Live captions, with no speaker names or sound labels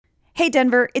Hey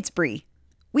Denver, it's Bree.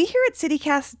 We here at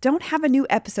CityCast don't have a new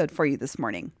episode for you this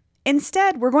morning.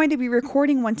 Instead, we're going to be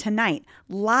recording one tonight,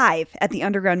 live at the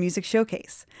Underground Music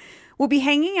Showcase. We'll be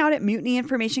hanging out at Mutiny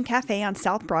Information Cafe on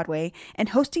South Broadway and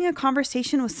hosting a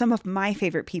conversation with some of my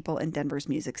favorite people in Denver's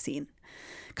music scene.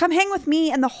 Come hang with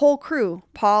me and the whole crew,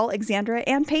 Paul, Alexandra,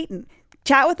 and Peyton.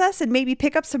 Chat with us and maybe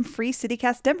pick up some free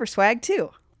CityCast Denver swag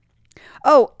too.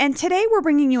 Oh, and today we're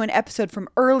bringing you an episode from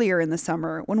earlier in the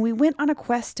summer when we went on a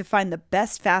quest to find the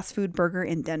best fast food burger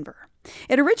in Denver.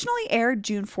 It originally aired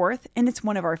June 4th, and it's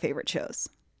one of our favorite shows.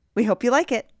 We hope you like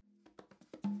it.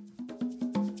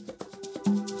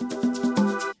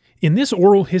 In this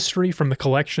oral history from the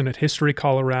collection at History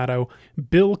Colorado,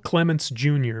 Bill Clements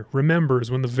Jr. remembers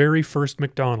when the very first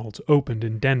McDonald's opened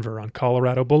in Denver on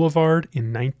Colorado Boulevard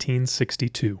in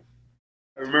 1962.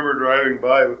 I remember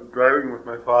driving with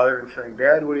my father and saying,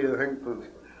 "Dad, what do you think of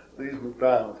these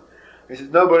McDonald's?" He says,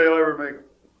 "Nobody will ever make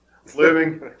a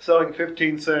living selling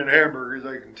 15-cent hamburgers,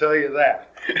 I can tell you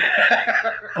that."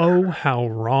 Oh, how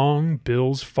wrong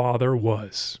Bill's father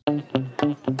was.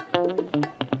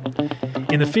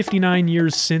 In the 59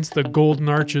 years since the Golden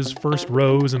Arches first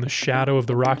rose in the shadow of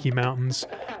the Rocky Mountains,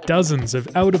 dozens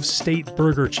of out-of-state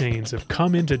burger chains have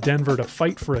come into Denver to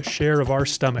fight for a share of our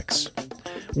stomachs.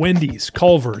 Wendy's,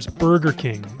 Culver's, Burger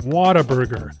King,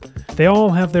 Whataburger, they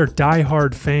all have their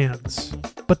die-hard fans.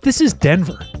 But this is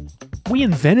Denver. We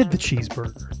invented the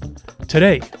cheeseburger.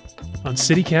 Today, on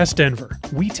CityCast Denver,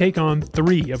 we take on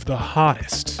three of the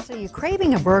hottest. So you're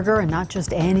craving a burger and not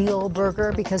just any old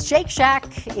burger because Shake Shack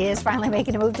is finally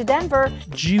making a move to Denver.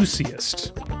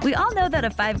 Juiciest. We all know that a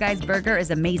Five Guys burger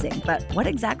is amazing, but what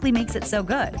exactly makes it so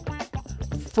good?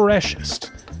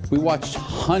 Freshest. We watched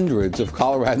hundreds of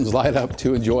Coloradans light up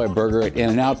to enjoy a burger at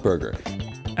In-N-Out Burger.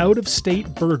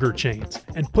 Out-of-state burger chains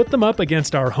and put them up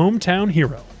against our hometown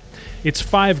hero. It's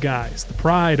Five Guys, the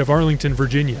pride of Arlington,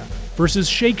 Virginia, versus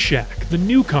Shake Shack, the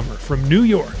newcomer from New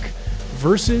York,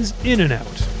 versus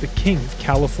In-N-Out, the king of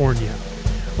California.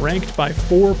 Ranked by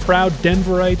four proud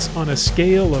Denverites on a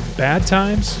scale of bad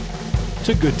times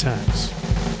to good times.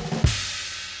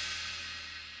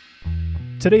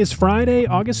 Today is Friday,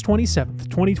 August 27th,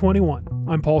 2021.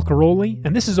 I'm Paul Caroli,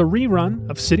 and this is a rerun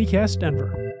of CityCast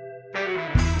Denver.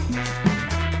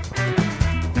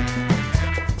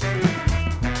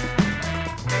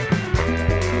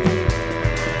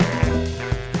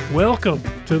 Welcome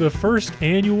to the first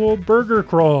annual Burger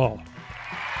Crawl.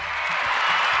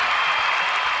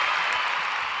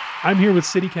 I'm here with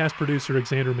CityCast producer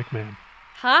Alexandra McMahon.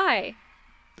 Hi.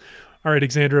 All right,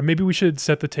 Alexandra, maybe we should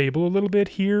set the table a little bit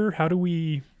here. How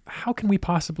can we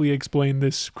possibly explain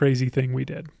this crazy thing we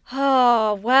did?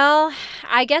 Oh, well,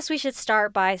 I guess we should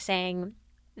start by saying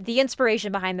the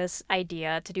inspiration behind this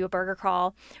idea to do a burger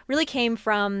crawl really came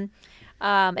from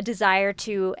a desire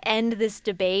to end this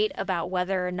debate about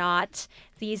whether or not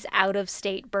these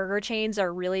out-of-state burger chains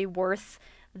are really worth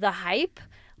the hype.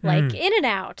 Like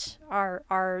In-N-Out,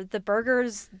 are the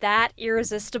burgers that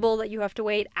irresistible that you have to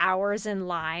wait hours in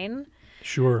line?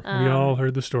 Sure, we all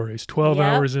heard the stories. 12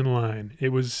 hours in line. It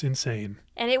was insane.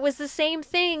 And it was the same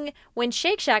thing when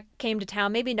Shake Shack came to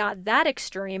town. Maybe not that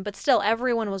extreme, but still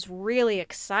everyone was really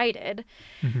excited.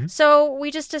 Mm-hmm. So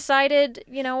we just decided,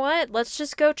 you know what? Let's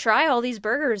just go try all these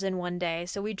burgers in one day.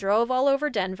 So we drove all over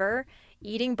Denver,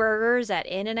 eating burgers at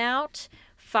In-N-Out,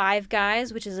 Five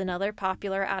Guys, which is another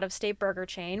popular out-of-state burger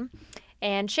chain,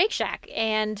 and Shake Shack.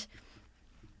 And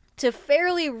to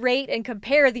fairly rate and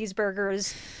compare these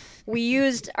burgers, we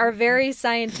used our very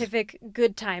scientific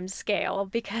Good Times scale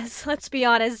because, let's be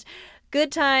honest,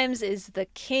 Good Times is the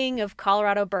king of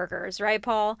Colorado burgers, right,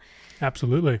 Paul?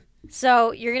 Absolutely.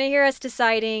 So you're going to hear us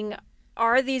deciding,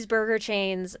 are these burger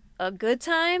chains a good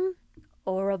time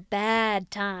or a bad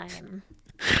time?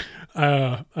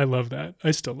 I love that.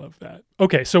 I still love that.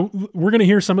 Okay, so we're going to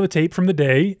hear some of the tape from the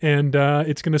day, and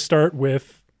it's going to start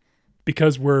with,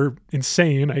 because we're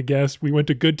insane, I guess, we went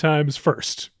to Good Times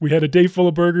first. We had a day full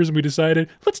of burgers, and we decided,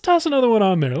 let's toss another one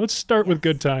on there. Let's start with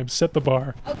Good Times, set the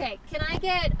bar. Okay, can I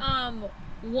get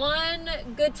one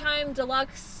Good Time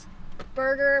deluxe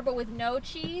burger, but with no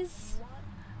cheese?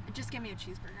 Just give me a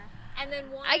cheeseburger. And then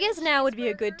I guess now would be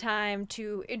a good time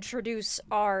to introduce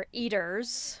our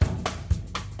eaters.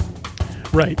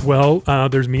 Right. Well,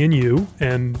 there's me and you,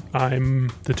 and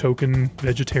I'm the token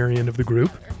vegetarian of the group.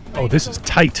 Oh, this is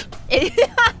tight.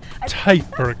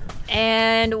 Tight burger.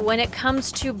 And when it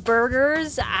comes to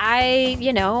burgers, I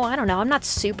don't know. I'm not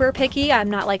super picky. I'm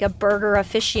not like a burger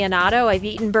aficionado. I've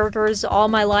eaten burgers all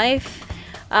my life.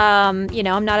 I'm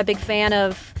not a big fan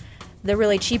of the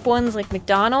really cheap ones like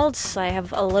McDonald's. I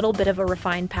have a little bit of a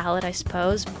refined palate, I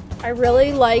suppose. I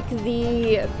really like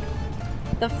the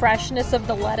the freshness of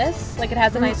the lettuce. Like, it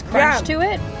has a nice crunch to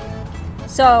it.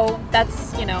 So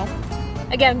that's, you know,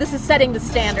 again, this is setting the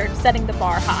standard, setting the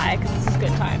bar high, because this is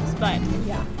Good Times. But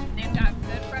yeah, they've got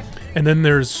good fresh. And then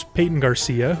there's Peyton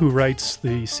Garcia, who writes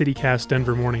the CityCast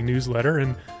Denver Morning Newsletter,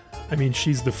 and I mean,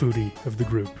 she's the foodie of the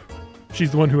group. She's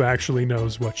the one who actually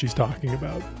knows what she's talking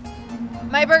about.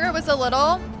 My burger was a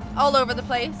little all over the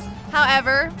place.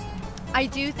 However, I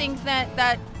do think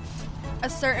that a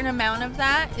certain amount of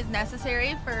that is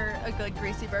necessary for a good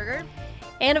greasy burger.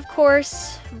 And of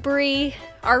course, Bree,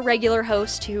 our regular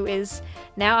host, who is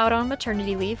now out on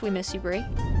maternity leave. We miss you, Bree.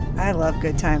 I love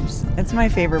Good Times. It's my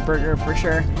favorite burger for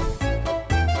sure.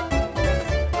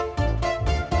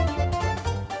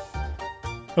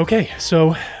 Okay,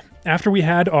 so after we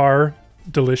had our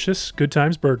delicious Good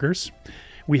Times burgers,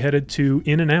 we headed to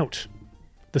In-N-Out,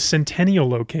 the Centennial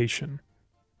location,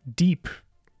 deep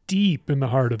in the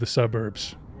heart of the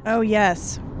suburbs. Oh,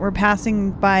 yes. We're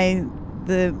passing by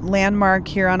the landmark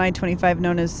here on I-25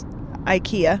 known as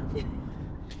IKEA.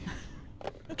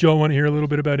 Joel, want to hear a little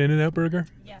bit about In-N-Out Burger?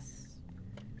 Yes.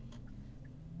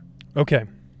 Okay.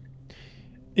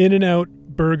 In-N-Out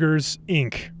Burgers,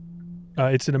 Inc.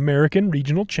 It's an American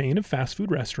regional chain of fast food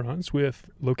restaurants with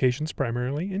locations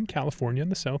primarily in California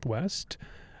and the Southwest.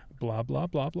 Blah, blah,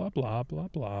 blah, blah, blah, blah,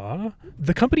 blah.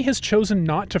 The company has chosen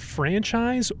not to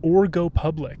franchise or go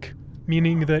public,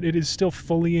 meaning that it is still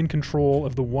fully in control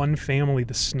of the one family,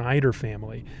 the Snyder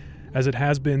family, as it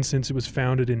has been since it was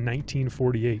founded in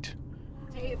 1948.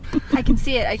 I can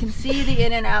see it. I can see the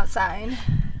In-N-Out sign.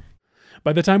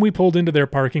 By the time we pulled into their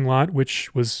parking lot,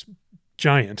 which was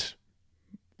giant,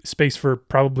 space for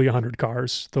probably 100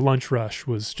 cars, the lunch rush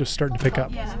was just starting to pick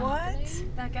up. Yeah. What?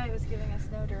 That guy was giving us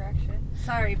no direction.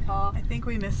 Sorry, Paul. I think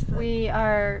we missed the... We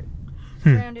are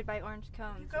surrounded by orange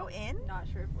cones. Go in? Not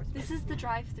sure if we're supposed to. This is the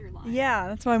drive-through line. Yeah,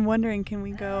 that's why I'm wondering, can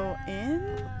we go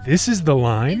in? This is the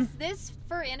line? Is this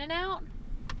for In-N-Out?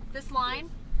 This line?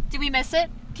 Did we miss it?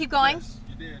 Keep going. Yes,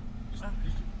 you did.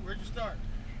 Where'd you start?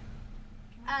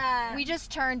 We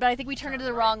just turned, but I think we turned into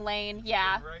the wrong lane.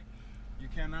 Yeah. Turn right. You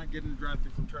cannot get in the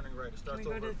drive-through from turning right. It starts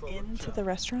over at Fuller. Into the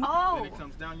restaurant? Then it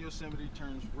comes down Yosemite,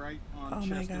 turns right on Oh my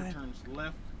Chester, God. turns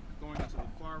left, going into the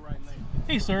far right lane.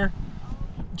 Hey, sir.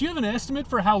 Do you have an estimate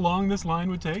for how long this line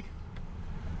would take?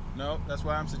 No, that's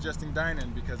why I'm suggesting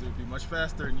dine-in, because it would be much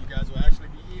faster and you guys will actually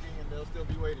be eating and they'll still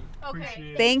be waiting.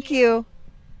 Okay. Thank you.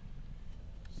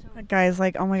 That guy's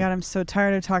like, oh my God, I'm so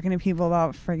tired of talking to people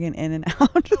about friggin'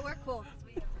 In-N-Out. We're cool.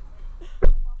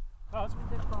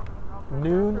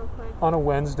 Noon on a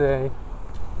Wednesday.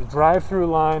 The drive-through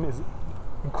line is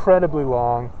incredibly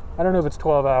long. I don't know if it's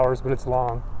 12 hours, but it's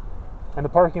long. And the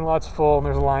parking lot's full, and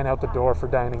there's a line out the door for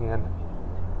dining in.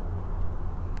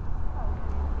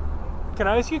 Can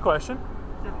I ask you a question?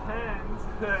 Depends.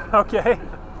 Okay.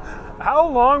 How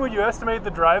long would you estimate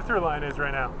the drive-through line is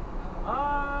right now?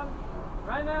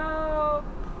 Right now,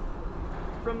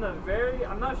 from the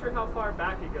I'm not sure how far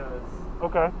back it goes.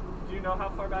 Okay. Do you know how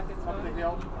far back it's going? The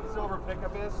hill, silver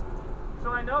pickup is. So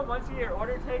I know once you get your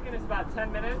order taken, it's about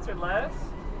 10 minutes or less.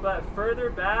 But further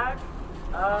back,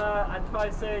 I'd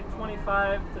probably say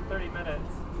 25 to 30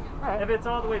 minutes. All right. If it's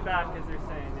all the way back, as you're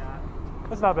saying, yeah.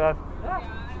 That's not bad.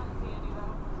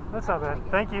 Yeah, That's not bad.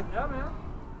 Thank you. yeah, man.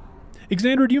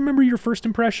 Xander, do you remember your first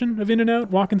impression of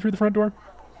In-N-Out walking through the front door?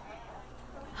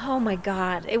 Oh my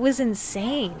God, it was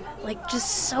insane. Like,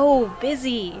 just so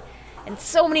busy. And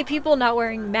so many people not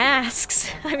wearing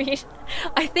masks. I mean,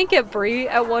 I think Bree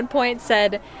at one point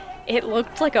said it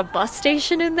looked like a bus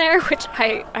station in there, which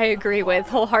I agree with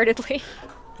wholeheartedly.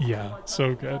 Yeah,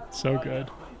 so good, so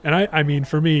good. And I mean,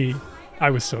 for me,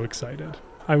 I was so excited.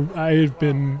 I've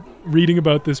been reading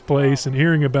about this place and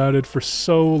hearing about it for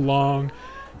so long.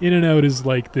 In-N-Out is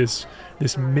like this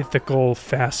mythical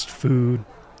fast food.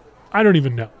 I don't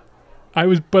even know. I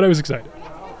was excited.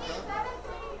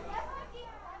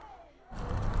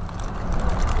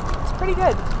 It's pretty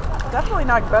good. Definitely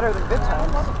not better than Good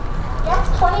Times.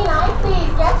 Yes, 29,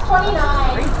 please. Yes,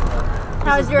 29.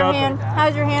 How's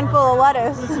your handful of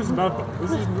lettuce? This is nothing.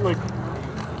 This is like,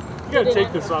 you gotta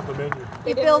take this off the menu.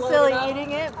 You feel silly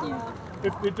eating it?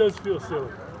 It does feel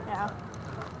silly. Yeah.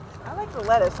 I like the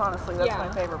lettuce, honestly. That's my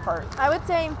favorite part. I would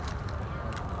say,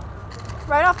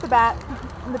 right off the bat,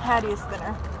 the patty is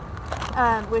thinner,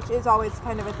 which is always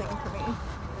kind of a thing for me.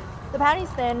 The patty's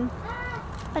thin,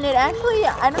 and it actually,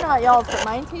 I don't know about y'all, but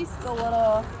mine tastes a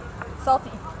little salty.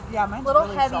 Yeah, mine's A little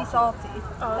really heavy salty.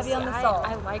 heavy on the salt.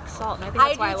 I like salt, and I think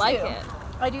that's why I like too. it.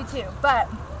 I do too, but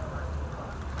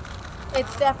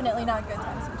it's definitely not Good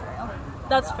Times material.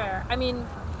 That's fair. I mean,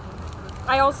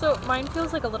 mine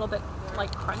feels like a little bit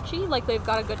like crunchy, like they've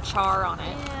got a good char on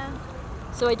it. Yeah.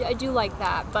 So I do like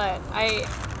that, but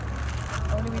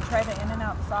Or do we try the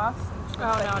In-N-Out sauce?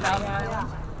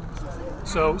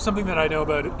 So something that I know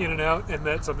about In-N-Out, and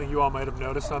that's something you all might have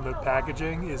noticed on the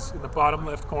packaging, is in the bottom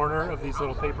left corner of these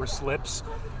little paper slips,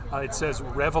 it says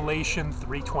Revelation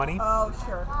 3:20. Oh,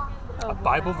 sure. A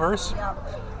Bible verse. Yeah.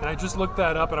 And I just looked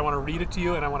that up, and I want to read it to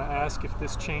you, and I want to ask if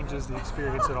this changes the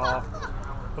experience at all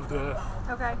of the...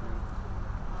 Okay.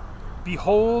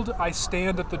 Behold, I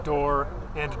stand at the door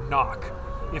and knock.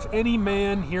 If any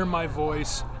man hear my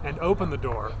voice and open the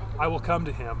door, I will come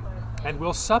to him, and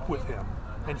will sup with him,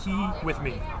 and he with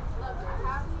me.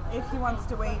 If he wants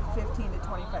to wait 15 to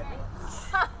 25 minutes.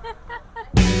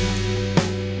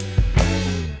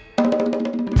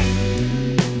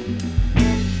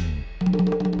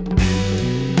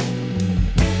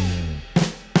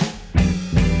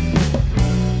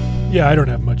 Yeah, I don't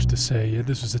have much to say.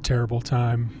 This was a terrible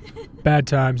time. Bad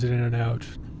times at In-N-Out.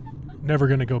 Never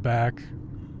going to go back.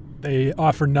 They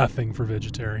offer nothing for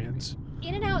vegetarians.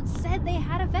 In-N-Out said they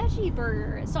had a veggie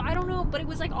burger, so I don't know, but it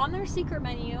was like on their secret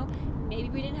menu. Maybe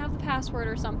we didn't have the password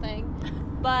or something,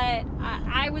 but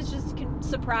I was just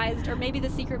surprised, or maybe the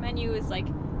secret menu is like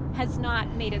has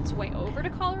not made its way over to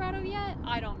Colorado yet.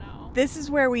 I don't know. This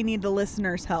is where we need the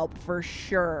listeners' help for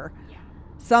sure. Yeah.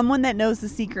 Someone that knows the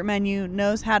secret menu,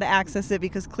 knows how to access it,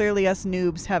 because clearly us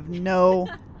noobs have no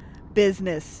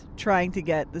business trying to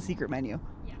get the secret menu.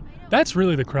 That's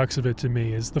really the crux of it to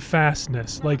me, is the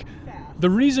fastness. Like, the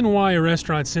reason why a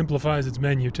restaurant simplifies its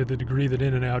menu to the degree that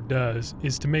In-N-Out does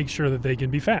is to make sure that they can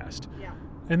be fast. Yeah.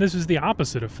 And this is the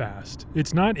opposite of fast.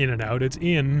 It's not In-N-Out, it's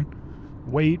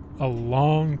wait a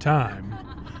long time,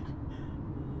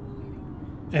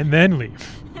 and then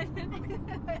leave.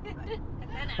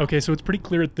 Okay, so it's pretty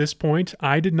clear at this point,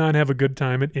 I did not have a good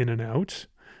time at In-N-Out.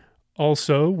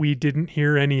 Also, we didn't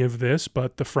hear any of this,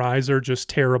 but the fries are just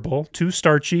terrible. Too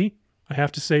starchy. I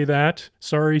have to say that.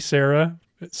 Sorry, Sarah,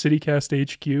 at CityCast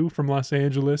HQ from Los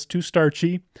Angeles. Too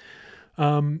starchy.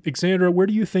 Alexandra, where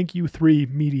do you think you three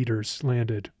meat eaters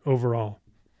landed overall?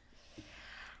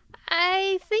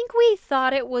 I think we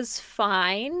thought it was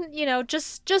fine. You know,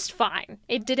 just fine.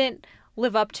 It didn't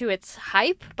live up to its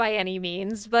hype by any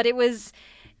means, but it was,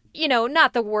 you know,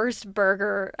 not the worst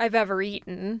burger I've ever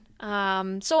eaten. So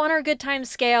on our good time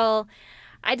scale,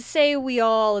 I'd say we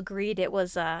all agreed it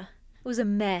was a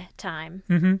meh time.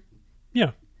 Mm-hmm.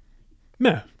 Yeah.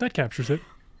 Meh. That captures it.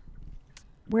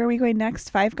 Where are we going next?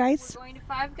 Five Guys? We're going to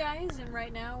Five Guys, and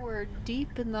right now we're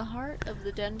deep in the heart of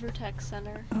the Denver Tech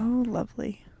Center. Oh,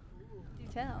 lovely. Do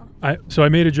tell. So I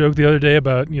made a joke the other day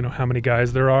about, you know, how many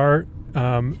guys there are.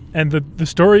 And the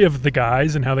story of the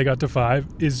guys and how they got to five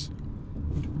is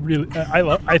really,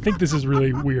 I think this is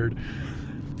really weird.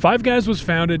 Five Guys was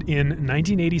founded in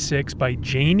 1986 by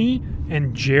Janie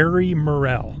and Jerry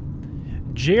Morrell.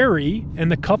 Jerry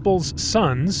and the couple's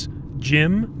sons,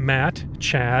 Jim, Matt,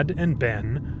 Chad, and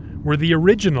Ben, were the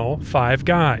original Five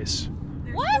Guys.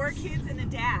 What? 4 kids and a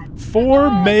dad.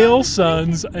 4 male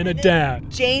sons and a dad.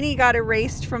 Janie got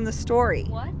erased from the story.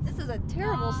 What? This is a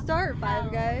terrible start,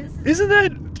 Five Guys. Isn't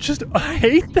that just, I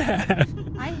hate that.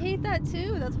 I hate that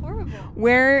too. That's horrible.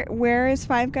 Where is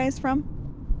Five Guys from?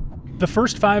 The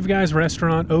first Five Guys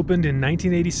restaurant opened in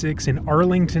 1986 in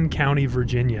Arlington County,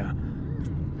 Virginia.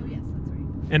 Oh, yes, that's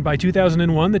right. And by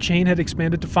 2001, the chain had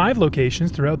expanded to 5 locations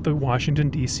throughout the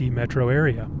Washington, D.C. metro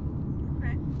area.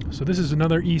 Okay. So this is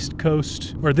another East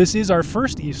Coast, or this is our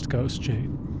first East Coast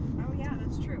chain. Oh, yeah,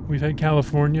 that's true. We've had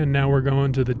California, and now we're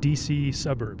going to the D.C.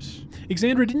 suburbs.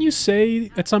 Alexandra, didn't you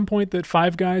say at some point that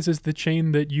Five Guys is the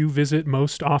chain that you visit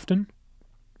most often?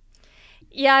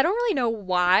 Yeah, I don't really know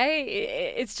why.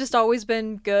 It's just always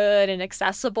been good and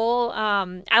accessible.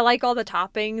 I like all the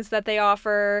toppings that they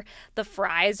offer. The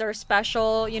fries are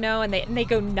special, you know, and they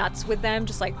go nuts with them,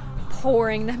 just like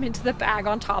pouring them into the bag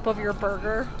on top of your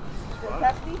burger.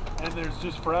 And there's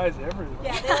just fries everywhere.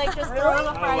 Yeah, they like just throw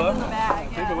the fries in the bag.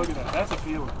 Take a look at that. That's a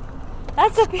feeling.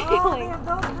 That's a feeling. Oh, they have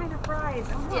those kind of fries.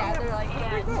 Oh, Yeah, they're like,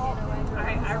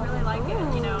 I really like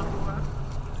it, you know.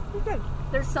 Good.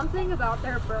 There's something about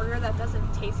their burger that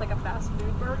doesn't taste like a fast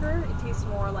food burger. It tastes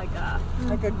more like a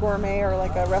gourmet or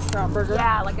like a restaurant burger.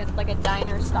 Yeah, like a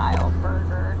diner style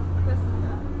burger. This is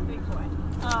a big boy.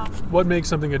 What makes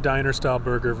something a diner style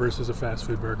burger versus a fast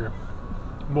food burger?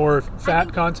 More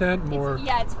fat content, more.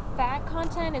 It's fat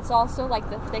content. It's also like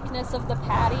the thickness of the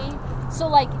patty. So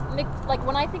like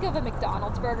when I think of a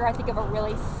McDonald's burger, I think of a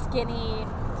really skinny.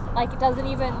 Like, it doesn't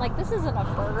even, like, this isn't a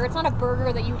burger. It's not a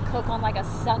burger that you would cook on, like, a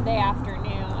Sunday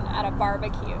afternoon at a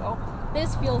barbecue.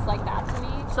 This feels like that to me.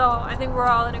 So I think we're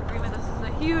all in agreement. This is a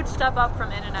huge step up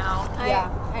from In-N-Out.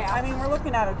 Yeah. I mean, we're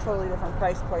looking at a totally different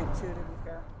price point, too, to be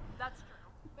fair. That's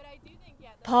true. But I do think,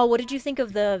 Paul, what did you think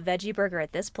of the veggie burger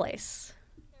at this place?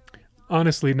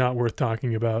 Honestly, not worth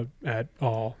talking about at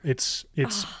all. It's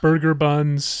burger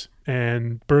buns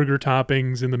and burger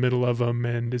toppings in the middle of them,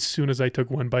 and as soon as I took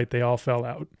one bite, they all fell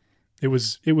out. It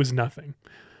was nothing.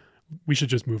 We should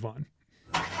just move on.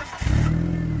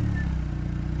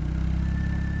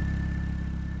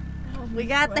 We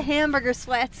got the hamburger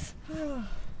sweats.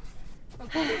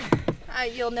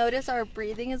 You'll notice our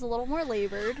breathing is a little more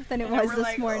labored than it was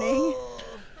this morning.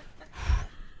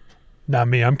 Not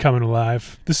me. I'm coming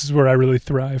alive. This is where I really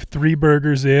thrive. 3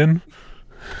 burgers in.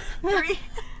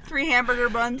 Three hamburger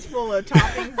buns full of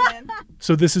toppings in.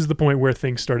 So this is the point where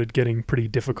things started getting pretty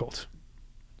difficult.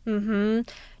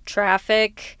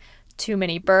 Traffic, too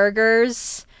many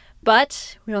burgers,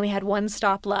 but we only had one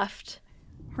stop left.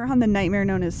 We're on the nightmare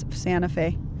known as Santa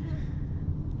Fe.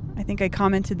 I think I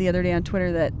commented the other day on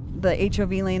Twitter that the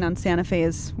HOV lane on Santa Fe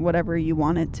is whatever you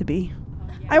want it to be.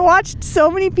 I watched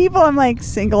so many people. I'm like,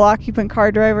 single occupant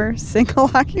car driver, single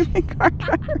occupant car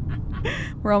driver.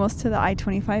 We're almost to the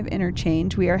I-25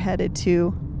 interchange. We are headed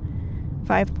to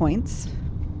 5 Points.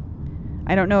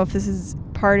 I don't know if this is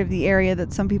part of the area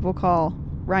that some people call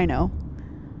Rhino,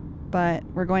 but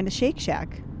we're going to Shake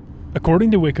Shack.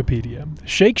 According to Wikipedia,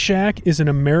 Shake Shack is an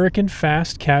American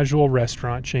fast casual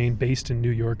restaurant chain based in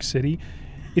New York City.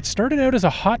 It started out as a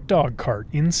hot dog cart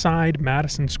inside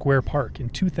Madison Square Park in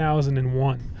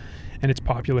 2001, and its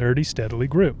popularity steadily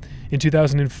grew. In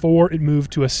 2004, it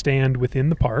moved to a stand within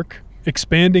the park,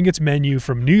 expanding its menu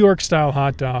from New York-style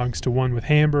hot dogs to one with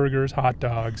hamburgers, hot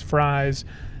dogs, fries,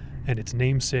 and its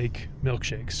namesake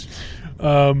milkshakes.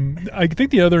 I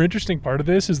think the other interesting part of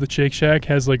this is that Shake Shack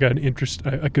has like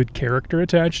a good character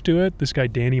attached to it. This guy,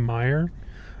 Danny Meyer.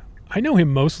 I know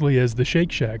him mostly as the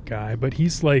Shake Shack guy, but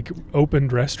he's like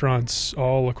opened restaurants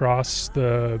all across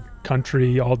the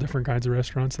country, all different kinds of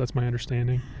restaurants. That's my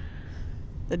understanding.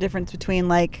 The difference between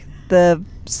like the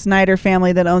Snyder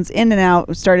family that owns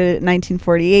In-N-Out started in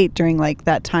 1948 during like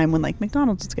that time when like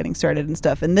McDonald's was getting started and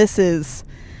stuff. And this is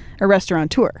a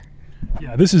restaurateur.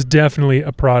 Yeah, this is definitely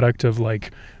a product of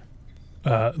like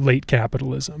late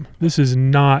capitalism. This is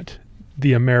not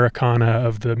the Americana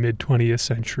of the mid-20th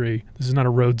century. This is not a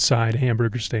roadside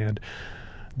hamburger stand.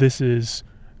 This is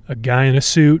a guy in a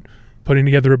suit putting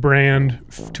together a brand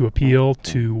to appeal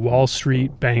to Wall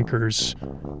Street bankers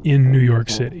in New York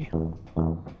City.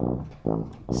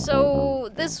 So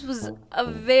this was a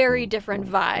very different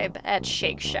vibe at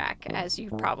Shake Shack, as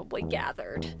you've probably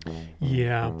gathered.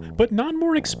 Yeah, but not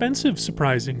more expensive,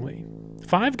 surprisingly.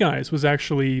 Five Guys was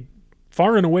actually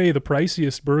far and away the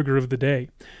priciest burger of the day.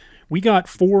 We got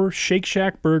 4 Shake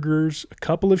Shack burgers, a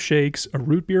couple of shakes, a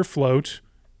root beer float,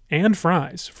 and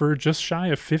fries for just shy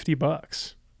of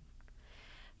 $50.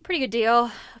 Pretty good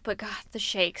deal, but God, the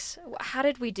shakes. How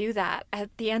did we do that at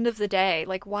the end of the day?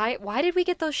 Like, why did we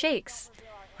get those shakes?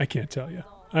 I can't tell you.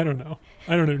 I don't know.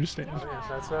 I don't understand. Yes,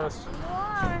 that's us.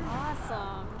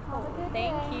 Awesome.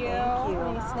 Thank you. Thank you.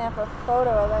 Let me snap a photo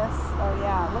of this. Oh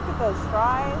yeah, look at those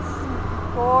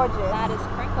fries. Gorgeous. That is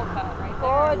crinkle cut right there.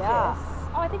 Gorgeous. Yeah.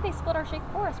 Oh, I think they split our shake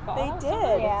for us, Paul. They That's did.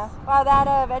 so nice. Yeah. Wow, that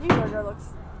veggie burger looks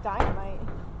dynamite.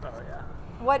 Oh, yeah.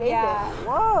 What is it?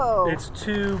 Whoa. It's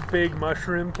 2 big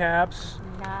mushroom caps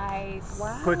Nice.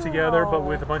 Wow. put together, but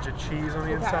with a bunch of cheese on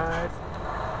the inside.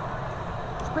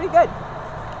 It's pretty good.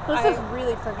 This is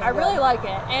really freaking good. I really like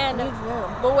it. And Me too.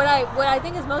 but what I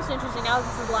think is most interesting now is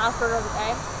this is the last burger of the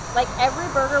day. Like every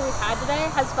burger we've had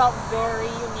today has felt very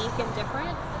unique and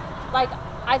different. Like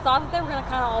I thought that they were gonna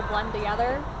kind of all blend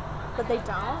together, but they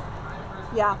don't.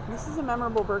 Yeah, this is a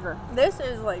memorable burger. This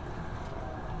is like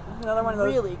Another one of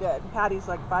those really good. patties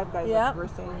like Five Guys Yeah. like we're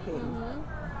saying, Katie.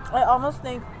 I almost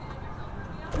think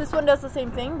this one does the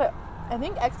same thing, but I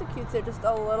think executes it just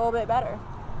a little bit better.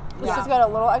 It's Yeah. just got a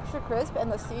little extra crisp,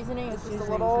 and the seasoning is just a seasoning's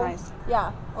little, nice.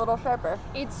 yeah, a little sharper.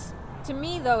 It's to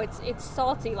me though, it's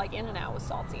salty. Like In-N-Out was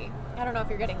salty. I don't know if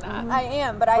you're getting that. I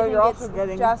am, but I But think you're it's also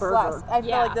getting just burger. less. I feel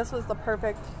Yeah. like this was the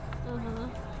perfect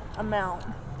amount.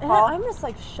 And Paul? I'm just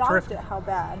like shocked Terrific. at how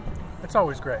bad. It's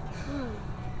always great.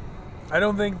 I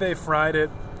don't think they fried it.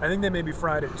 I think they maybe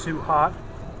fried it too hot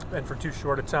and for too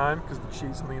short a time because the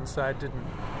cheese on the inside didn't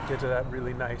get to that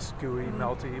really nice, gooey,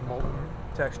 melty, molten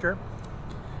texture.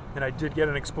 And I did get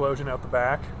an explosion out the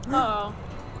back. Oh,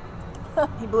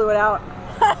 He blew it out.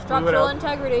 structural out.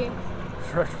 integrity.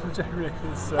 Structural integrity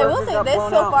is I will say got this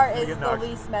blown so out. far You is get the knocked.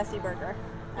 least messy burger.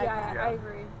 Yeah, I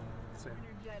agree.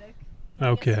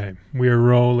 Okay, we're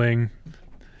rolling.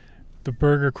 The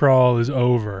burger crawl is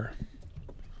over.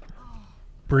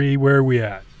 Bree, where are we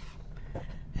at?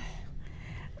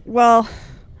 Well,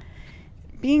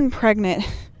 being pregnant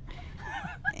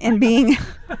and being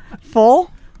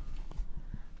full,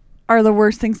 are the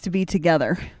worst things to be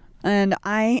together. And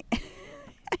I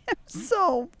am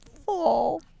so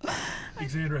full.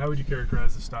 Alexandra, how would you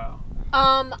characterize the style?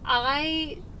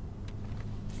 I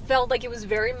felt like it was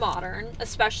very modern,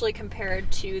 especially compared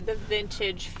to the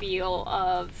vintage feel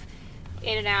of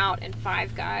In-N-Out and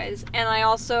Five Guys. And I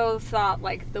also thought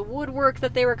like the woodwork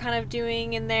that they were kind of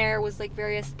doing in there was like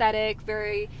very aesthetic,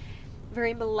 very,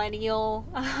 very millennial.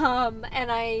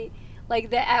 And I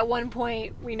like that at one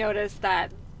point we noticed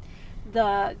that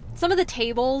some of the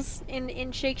tables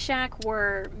in Shake Shack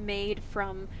were made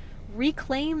from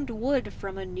reclaimed wood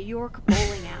from a New York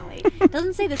bowling alley. It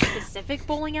doesn't say the specific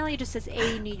bowling alley, it just says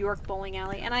a New York bowling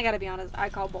alley. And I gotta be honest, I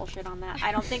call bullshit on that.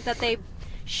 I don't think that they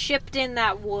shipped in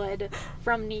that wood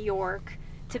from New York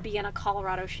to be in a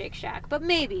Colorado Shake Shack. But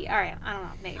maybe. Alright, I don't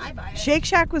know, maybe. Shake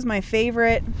Shack was my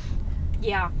favorite.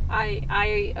 Yeah,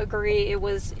 I agree. It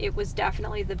was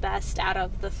definitely the best out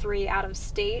of the 3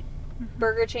 out-of-state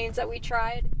burger chains that we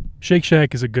tried. Shake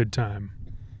Shack is a good time.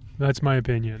 That's my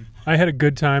opinion. I had a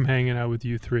good time hanging out with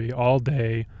you 3 all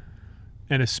day,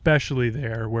 and especially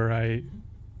there where I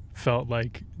felt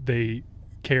like they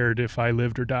cared if I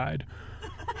lived or died.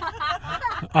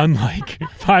 Unlike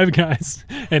Five Guys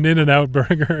and In-N-Out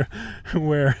Burger,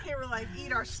 where they were like,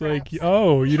 eat our it's like,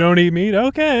 oh, you don't eat meat?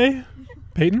 Okay.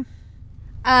 Peyton?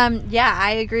 Yeah,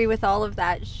 I agree with all of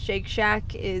that. Shake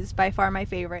Shack is by far my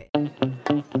favorite.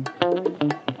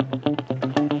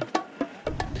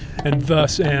 And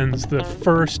thus ends the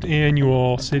first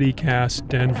annual CityCast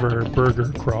Denver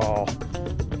Burger Crawl.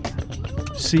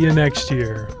 See you next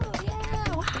year.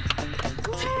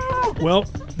 Well,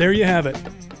 there you have it.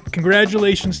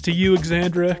 Congratulations to you,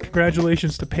 Alexandra.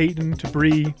 Congratulations to Peyton, to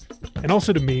Bree, and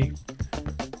also to me.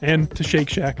 And to Shake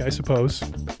Shack, I suppose.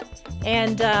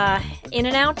 And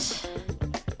In-N-Out,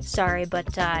 sorry,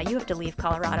 but you have to leave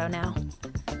Colorado now.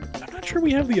 I'm not sure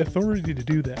we have the authority to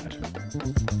do that.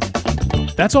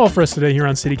 That's all for us today here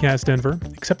on CityCast Denver,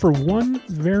 except for one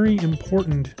very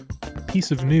important piece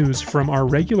of news from our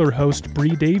regular host,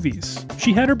 Bree Davies.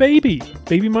 She had her baby.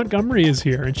 Baby Montgomery is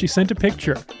here, and she sent a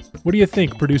picture. What do you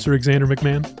think, producer Alexander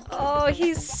McMahon? Oh,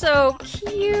 he's so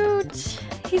cute.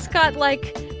 He's got,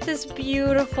 like, this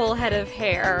beautiful head of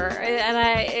hair, and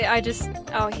I just,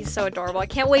 oh, he's so adorable. I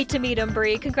can't wait to meet him,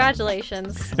 Bree.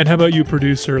 Congratulations. And how about you,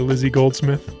 producer Lizzie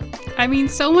Goldsmith? I mean,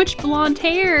 so much blonde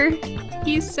hair.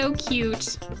 He's so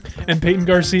cute. And Peyton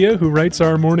Garcia, who writes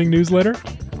our morning newsletter?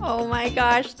 Oh my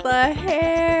gosh, the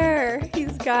hair!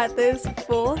 He's got this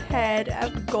full head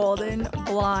of golden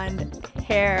blonde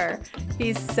hair.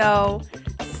 He's so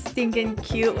stinking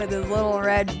cute with his little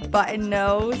red button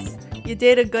nose. You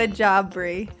did a good job,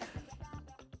 Bree.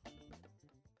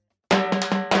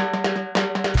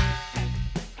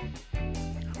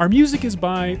 Our music is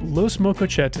by Los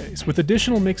Mocochetes, with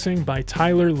additional mixing by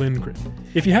Tyler Lindgren.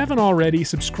 If you haven't already,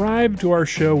 subscribe to our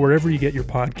show wherever you get your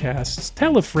podcasts.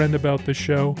 Tell a friend about the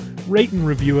show. Rate and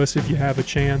review us if you have a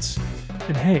chance.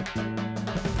 And hey,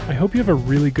 I hope you have a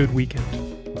really good weekend.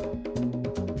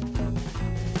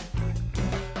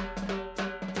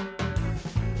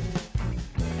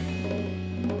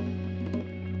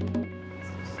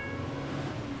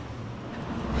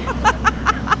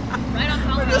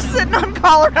 Sitting on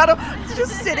Colorado,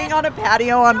 just sitting on a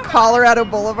patio on Colorado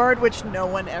Boulevard, which no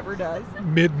one ever does.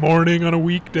 Mid-morning on a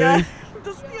weekday. Yeah,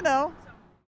 just,